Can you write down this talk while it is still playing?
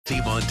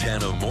NBC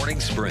Montana Morning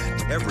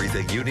Sprint.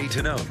 Everything you need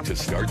to know to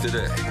start the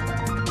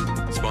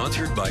day.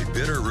 Sponsored by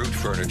Bitterroot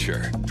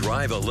Furniture.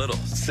 Drive a little,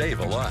 save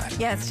a lot.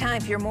 Yeah, it's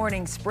time for your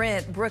morning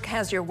sprint. Brooke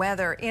has your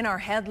weather in our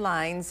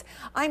headlines.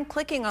 I'm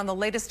clicking on the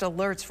latest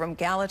alerts from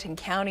Gallatin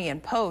County,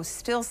 and posts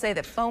still say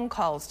that phone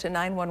calls to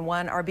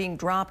 911 are being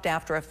dropped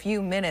after a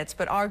few minutes,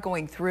 but are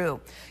going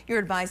through. You're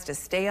advised to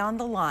stay on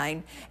the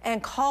line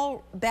and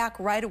call back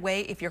right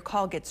away if your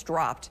call gets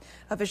dropped.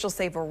 Officials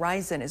say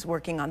Verizon is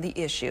working on the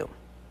issue.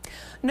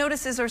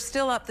 Notices are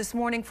still up this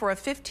morning for a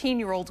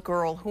 15-year-old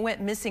girl who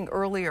went missing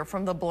earlier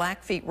from the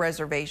Blackfeet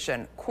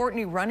Reservation.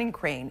 Courtney Running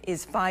Crane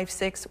is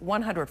 5'6",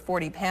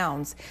 140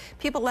 pounds.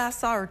 People last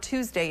saw her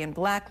Tuesday in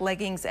black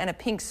leggings and a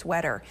pink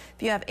sweater.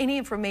 If you have any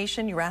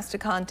information, you're asked to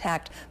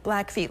contact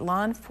Blackfeet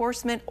law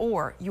enforcement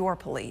or your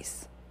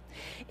police.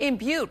 In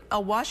Butte, a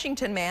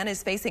Washington man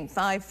is facing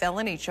 5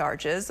 felony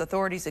charges.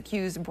 Authorities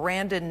accuse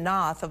Brandon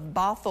Noth of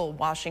Bothell,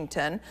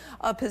 Washington,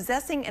 of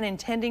possessing and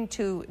intending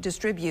to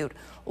distribute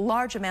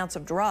large amounts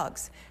of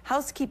drugs.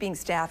 Housekeeping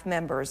staff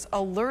members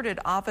alerted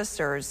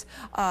officers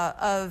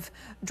of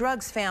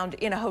drugs found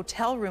in a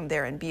hotel room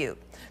there in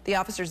Butte. The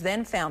officers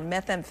then found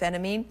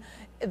methamphetamine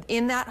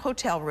in that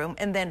hotel room,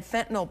 and then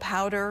fentanyl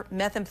powder,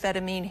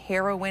 methamphetamine,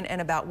 heroin,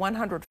 and about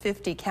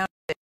 150 counterfeit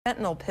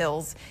fentanyl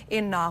pills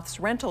in Noth's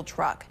rental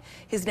truck.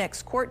 His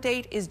next court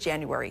date is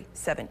January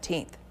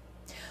 17th.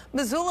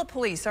 Missoula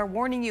police are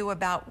warning you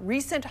about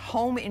recent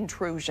home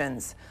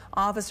intrusions.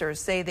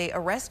 Officers say they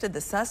arrested the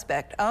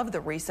suspect of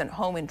the recent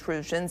home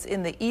intrusions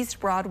in the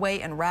East Broadway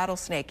and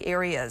Rattlesnake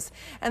areas,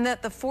 and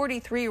that the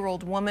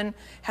 43-year-old woman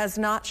has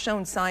not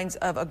shown signs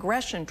of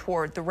aggression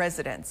toward the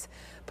residents.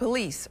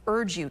 Police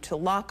urge you to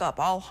lock up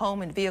all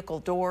home and vehicle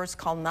doors.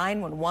 Call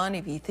 911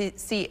 if you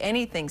see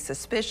anything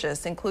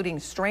suspicious, including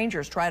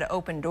strangers try to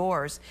open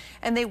doors.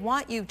 And they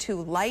want you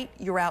to light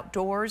your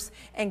outdoors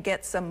and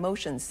get some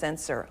motion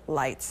sensor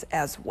lights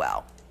as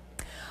well.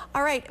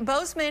 All right,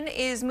 Bozeman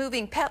is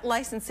moving pet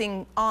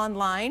licensing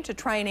online to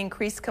try and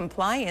increase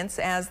compliance,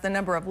 as the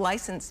number of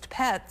licensed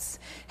pets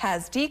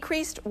has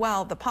decreased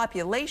while the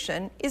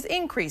population is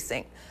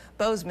increasing.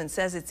 Bozeman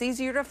says it's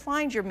easier to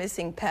find your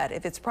missing pet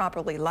if it's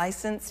properly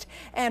licensed,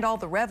 and all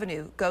the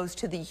revenue goes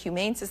to the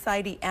Humane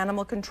Society,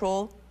 Animal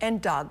Control,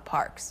 and dog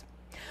parks.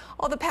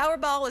 Well, the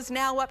Powerball is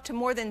now up to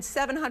more than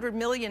 $700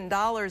 million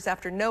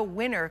after no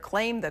winner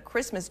claimed the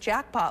Christmas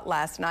jackpot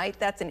last night.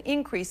 That's an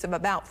increase of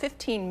about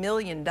 $15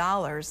 million.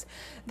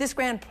 This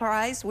grand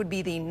prize would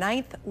be the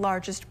 9th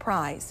largest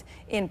prize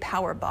in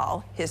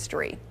Powerball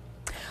history.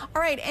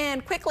 All right,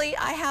 and quickly,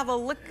 I have a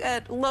look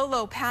at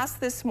low pass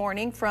this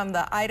morning from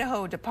the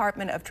Idaho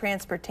Department of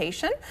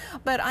Transportation,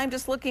 but I'm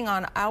just looking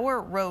on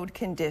our road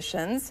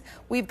conditions.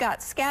 We've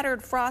got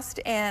scattered frost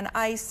and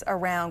ice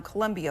around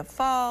Columbia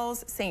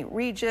Falls, St.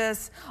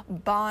 Regis,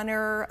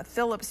 Bonner,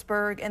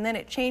 Phillipsburg, and then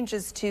it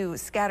changes to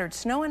scattered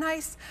snow and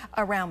ice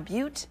around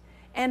Butte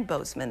and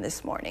Bozeman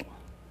this morning.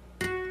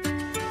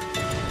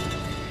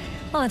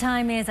 Well, the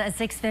time is at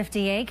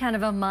 6:58, kind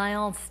of a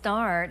mild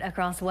start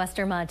across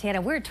western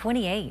Montana. We're at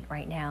 28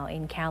 right now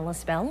in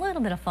Kalispell. A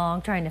little bit of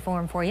fog trying to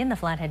form for you in the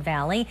Flathead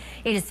Valley.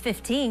 It is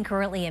 15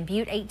 currently in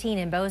Butte, 18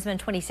 in Bozeman,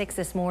 26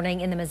 this morning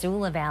in the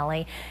Missoula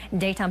Valley.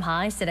 Daytime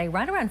highs today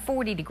right around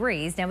 40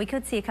 degrees. Now we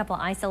could see a couple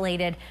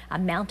isolated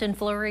mountain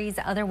flurries,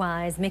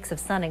 otherwise mix of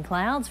sun and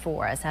clouds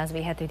for us as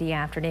we head through the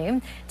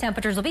afternoon.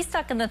 Temperatures will be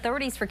stuck in the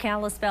 30s for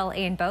Kalispell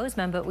and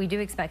Bozeman, but we do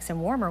expect some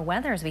warmer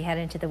weather as we head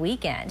into the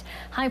weekend.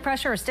 High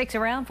pressure sticks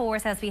around for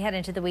us as we head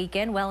into the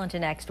weekend, well into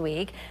next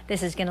week.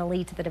 This is going to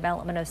lead to the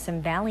development of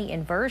some valley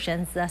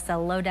inversions, thus a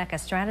low deck of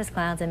stratus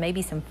clouds and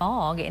maybe some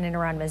fog in and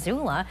around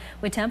Missoula,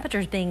 with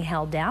temperatures being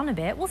held down a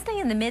bit. We'll stay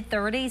in the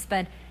mid-30s,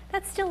 but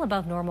that's still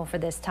above normal for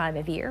this time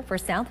of year. For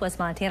southwest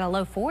Montana,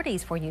 low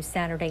 40s for you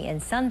Saturday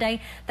and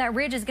Sunday. That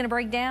ridge is going to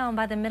break down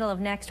by the middle of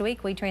next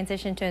week. We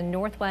transition to a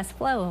northwest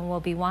flow, and we'll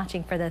be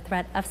watching for the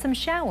threat of some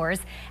showers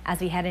as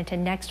we head into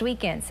next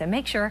weekend. So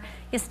make sure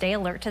you stay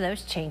alert to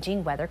those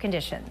changing weather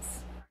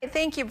conditions.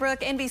 Thank you,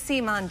 Brooke.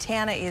 NBC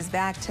Montana is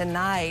back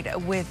tonight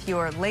with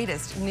your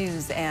latest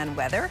news and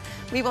weather.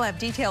 We will have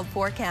detailed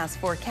forecasts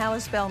for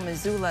Kalispell,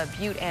 Missoula,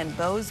 Butte, and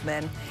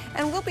Bozeman,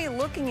 and we'll be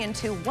looking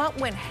into what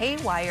went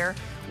haywire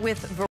with